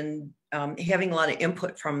and having a lot of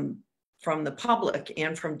input from the public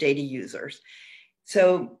and from data users.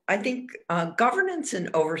 So I think governance and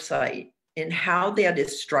oversight and how that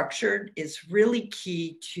is structured is really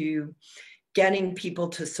key to getting people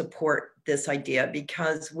to support this idea,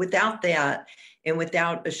 because without that, and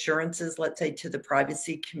without assurances, let's say, to the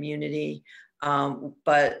privacy community,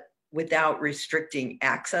 but without restricting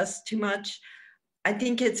access too much, I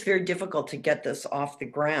think it's very difficult to get this off the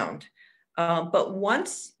ground. But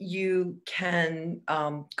once you can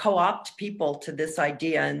co-opt people to this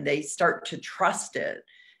idea and they start to trust it,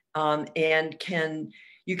 and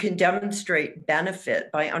you can demonstrate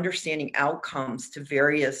benefit by understanding outcomes to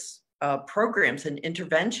various programs and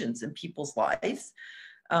interventions in people's lives,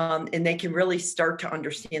 and they can really start to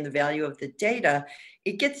understand the value of the data,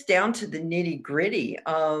 it gets down to the nitty-gritty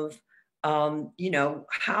of,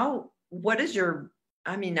 what is your,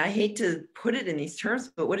 I mean, I hate to put it in these terms,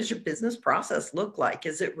 but what does your business process look like?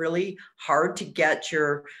 Is it really hard to get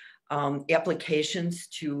your applications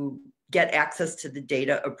to get access to the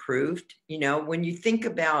data approved? When you think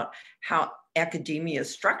about how academia is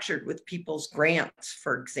structured with people's grants,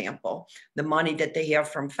 for example, the money that they have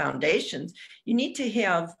from foundations, you need to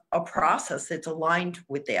have a process that's aligned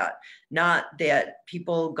with that, not that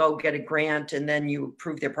people go get a grant and then you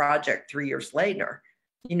approve their project 3 years later.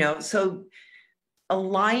 So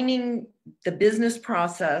aligning the business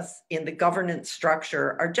process and the governance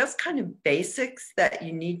structure are just kind of basics that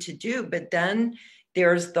you need to do. But then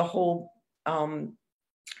there's the whole,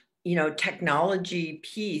 technology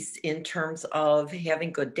piece in terms of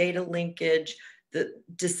having good data linkage,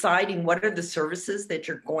 deciding what are the services that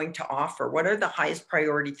you're going to offer, what are the highest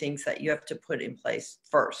priority things that you have to put in place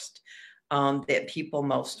first, that people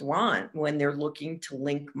most want when they're looking to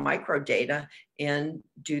link microdata and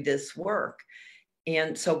do this work.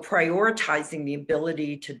 And so prioritizing the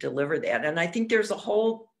ability to deliver that. And I think there's a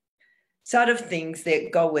whole set of things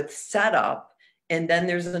that go with setup. And then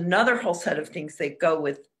there's another whole set of things that go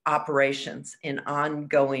with operations and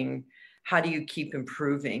ongoing, how do you keep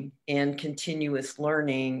improving, and continuous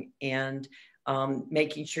learning, and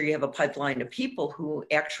making sure you have a pipeline of people who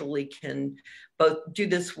actually can both do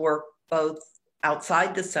this work both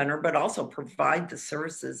outside the center, but also provide the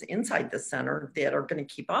services inside the center that are going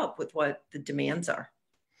to keep up with what the demands are.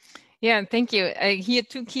 Yeah, thank you. I hear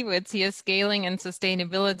two keywords here, scaling and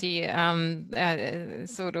sustainability,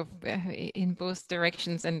 sort of in both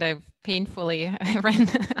directions, and I've painfully ran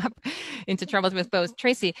up into troubles with both.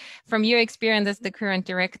 Tracy, from your experience as the current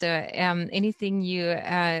director, anything you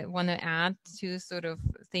want to add to sort of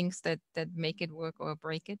things that make it work or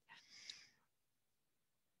break it?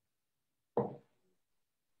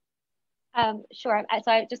 Sure.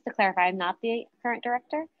 So just to clarify, I'm not the current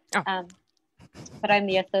director. Oh. But I'm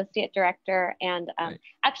the associate director, and right.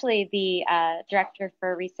 Actually the director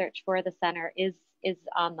for research for the center is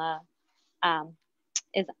on the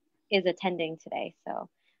is attending today. So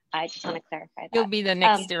I just want to clarify that. You'll be the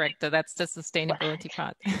next director. That's the sustainability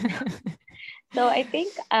part. So I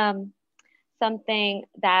think something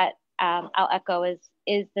that I'll echo is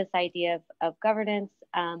this idea of governance,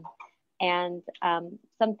 and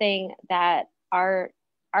something that our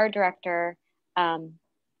director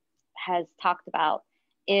has talked about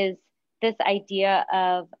is this idea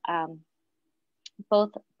of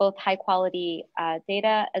both high quality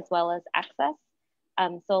data as well as access.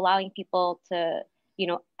 So allowing people to,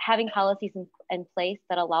 having policies in place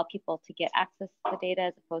that allow people to get access to the data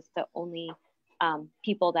as opposed to only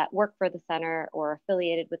people that work for the center or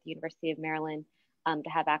affiliated with the University of Maryland to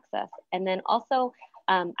have access. And then also,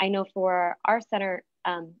 I know for our center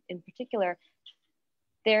in particular,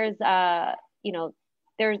 there are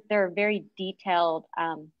very detailed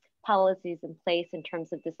policies in place in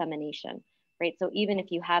terms of dissemination, right? So even if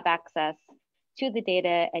you have access to the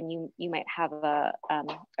data and you might have a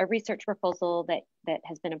research proposal that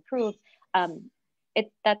has been approved,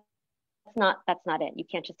 that's not it. You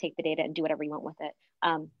can't just take the data and do whatever you want with it.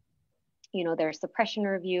 There's suppression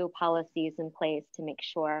review policies in place to make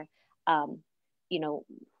sure,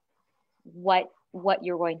 what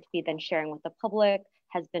you're going to be then sharing with the public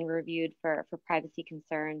has been reviewed for privacy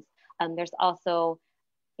concerns. There's also,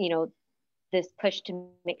 this push to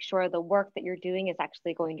make sure the work that you're doing is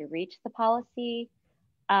actually going to reach the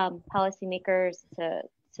policymakers to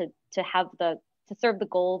serve the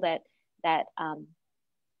goal that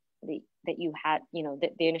you had,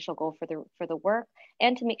 the initial goal for the work,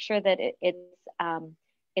 and to make sure that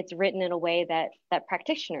it's written in a way that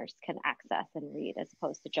practitioners can access and read, as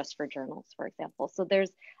opposed to just for journals, for example. So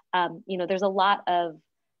there's a lot of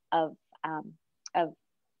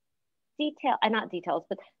detail, not details,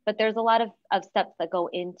 but there's a lot of steps that go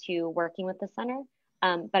into working with the center.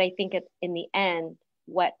 But I think in the end,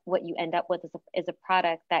 what you end up with is a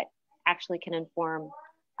product that actually can inform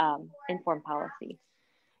policy.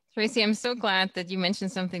 Tracy, I'm so glad that you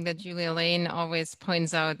mentioned something that Julia Lane always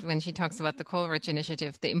points out when she talks about the Coleridge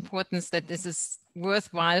Initiative, the importance that this is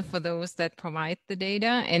worthwhile for those that provide the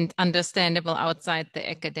data and understandable outside the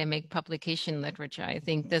academic publication literature. I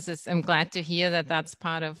think I'm glad to hear that that's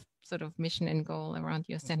part of sort of mission and goal around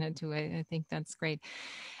your center too. I think that's great.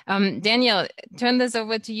 Daniel, turn this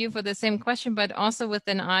over to you for the same question, but also with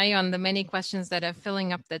an eye on the many questions that are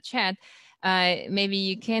filling up the chat. Maybe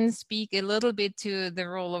you can speak a little bit to the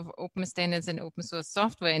role of open standards and open source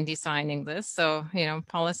software in designing this. So,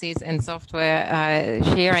 policies and software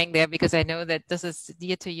sharing there, because I know that this is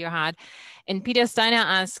dear to your heart. And Peter Steiner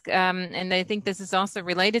asked, and I think this is also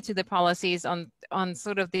related to the policies on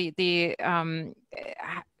sort of the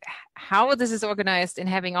how this is organized in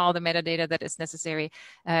having all the metadata that is necessary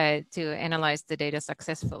to analyze the data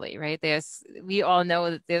successfully, right? We all know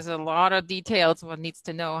that there's a lot of details one needs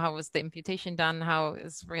to know. How was the imputation done? How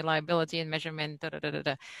is reliability and measurement?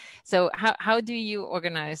 So how do you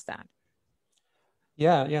organize that?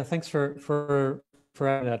 Yeah. Thanks for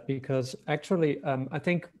adding that, because actually I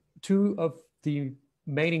think two of the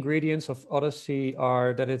main ingredients of ODISSEI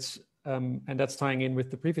are that it's and that's tying in with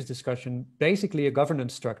the previous discussion, basically a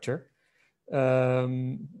governance structure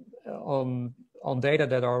on data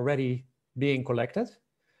that are already being collected.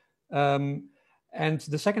 And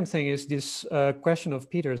the second thing is this question of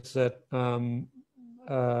Peter's that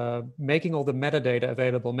making all the metadata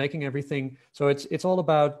available, making everything. So it's all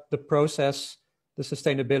about the process, the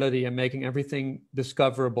sustainability, and making everything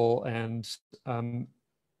discoverable and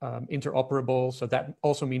interoperable. So that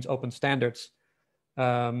also means open standards.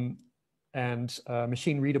 And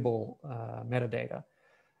machine readable metadata.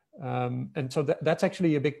 And so that's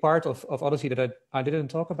actually a big part of ODISSEI that I didn't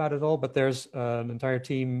talk about at all, but there's an entire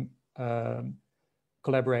team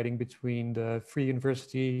collaborating between the Free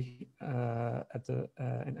University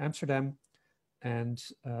in Amsterdam and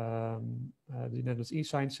the Netherlands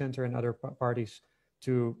eScience Center and other parties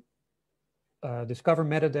to discover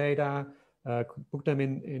metadata, put them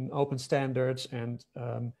in open standards, and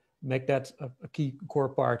make that a key core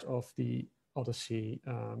part of the ODISSEI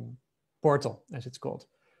portal, as it's called.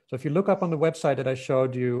 So if you look up on the website that I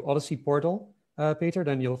showed you, ODISSEI portal, Peter,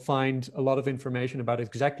 then you'll find a lot of information about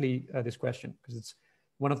exactly this question, because it's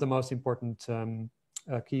one of the most important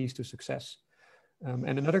keys to success.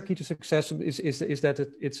 And another key to success is that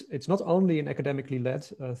it's not only an academically led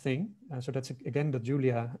thing. So that's again the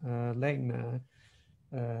Julia Lane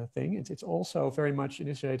thing. It's also very much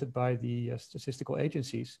initiated by the statistical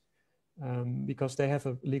agencies. Because they have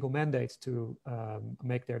a legal mandate to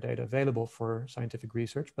make their data available for scientific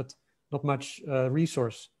research, but not much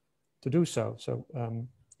resource to do so. So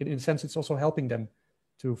in a sense, it's also helping them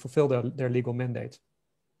to fulfill their legal mandate.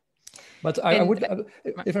 But I would,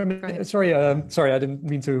 if I may, sorry, I didn't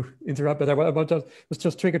mean to interrupt, but I was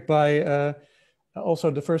just triggered by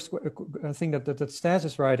also the first thing that Stas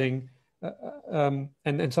is writing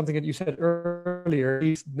and something that you said earlier,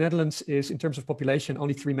 the Netherlands is, in terms of population,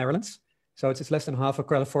 only 3 Marylands. So it's less than half of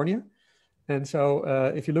California. And so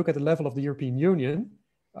if you look at the level of the European Union,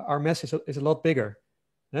 our mess is a lot bigger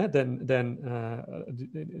than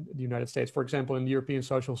the United States. For example, in the European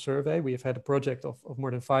Social Survey, we have had a project of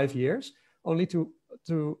more than 5 years, only to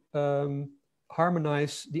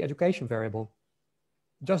harmonize the education variable.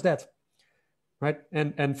 Just that. Right,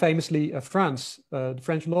 and famously, France, the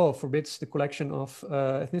French law forbids the collection of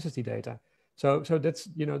ethnicity data. So that's,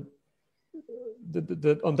 you know,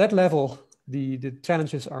 on that level, the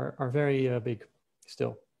challenges are very big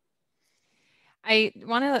still. I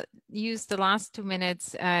want to use the last 2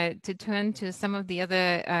 minutes to turn to some of the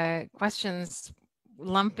other questions,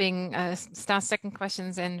 lumping Sta's second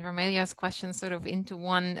questions and Romelia's questions sort of into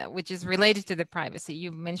one, which is related to the privacy.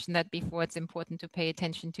 You mentioned that before. It's important to pay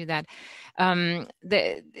attention to that.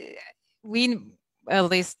 We, at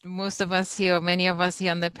least most of us here, many of us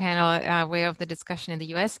here on the panel, are aware of the discussion in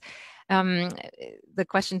the US. The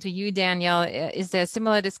question to you, Daniel, is there a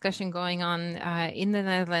similar discussion going on in the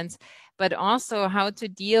Netherlands? But also how to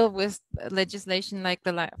deal with legislation like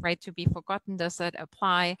the right to be forgotten. Does that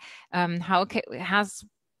apply? Does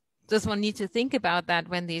one need to think about that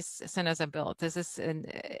when these centers are built? This is an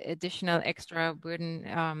additional extra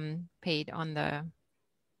burden paid on the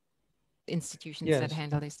institutions that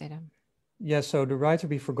handle this data. Yes, so the right to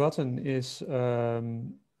be forgotten is a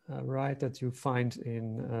right that you find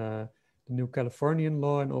in the new Californian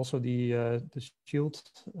law and also the Shield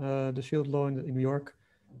law in New York.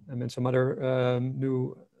 And some other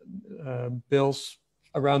new bills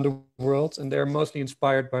around the world, and they're mostly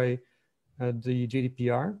inspired by the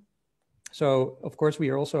GDPR. So, of course, we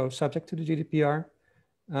are also subject to the GDPR,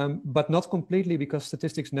 but not completely, because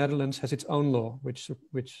Statistics Netherlands has its own law, which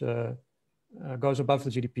goes above the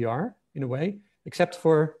GDPR in a way, except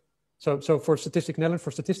for, so for Statistics Netherlands,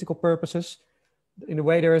 for statistical purposes, in a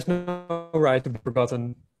way there is no right to be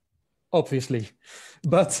forgotten, obviously,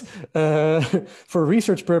 but for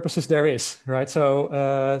research purposes there is, right? So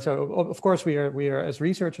of course we are as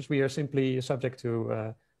researchers, we are simply subject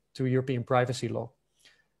to European privacy law,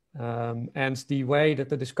 and the way that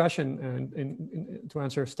the discussion, to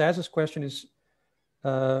answer Stas's question, is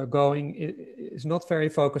going is not very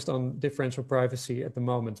focused on differential privacy at the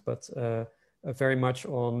moment, but very much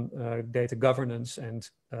on data governance and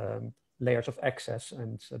layers of access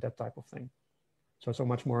and that type of thing. So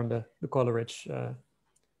much more on the Coleridge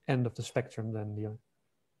end of the spectrum than the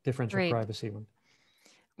differential privacy one.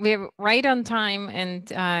 We're right on time, and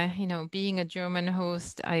you know, being a German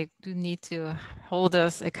host, I do need to hold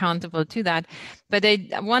us accountable to that. But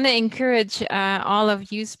I want to encourage all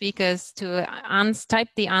of you speakers to type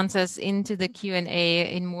the answers into the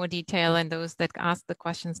Q&A in more detail, and those that ask the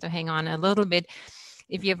questions to hang on a little bit.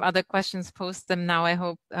 If you have other questions, post them now. I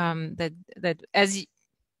hope that as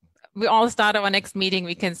we all start our next meeting,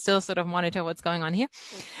 we can still sort of monitor what's going on here.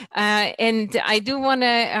 And I do want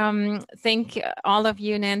to thank all of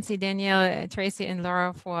you, Nancy, Danielle, Tracy, and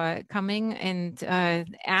Laura, for coming and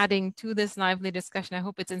adding to this lively discussion. I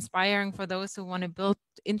hope it's inspiring for those who want to build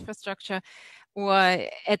infrastructure, or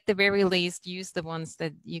at the very least, use the ones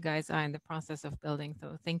that you guys are in the process of building.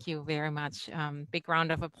 So thank you very much. Big round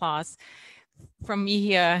of applause from me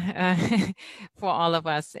here for all of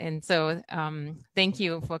us. And so thank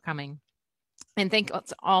you for coming. And thank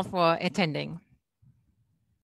us all for attending.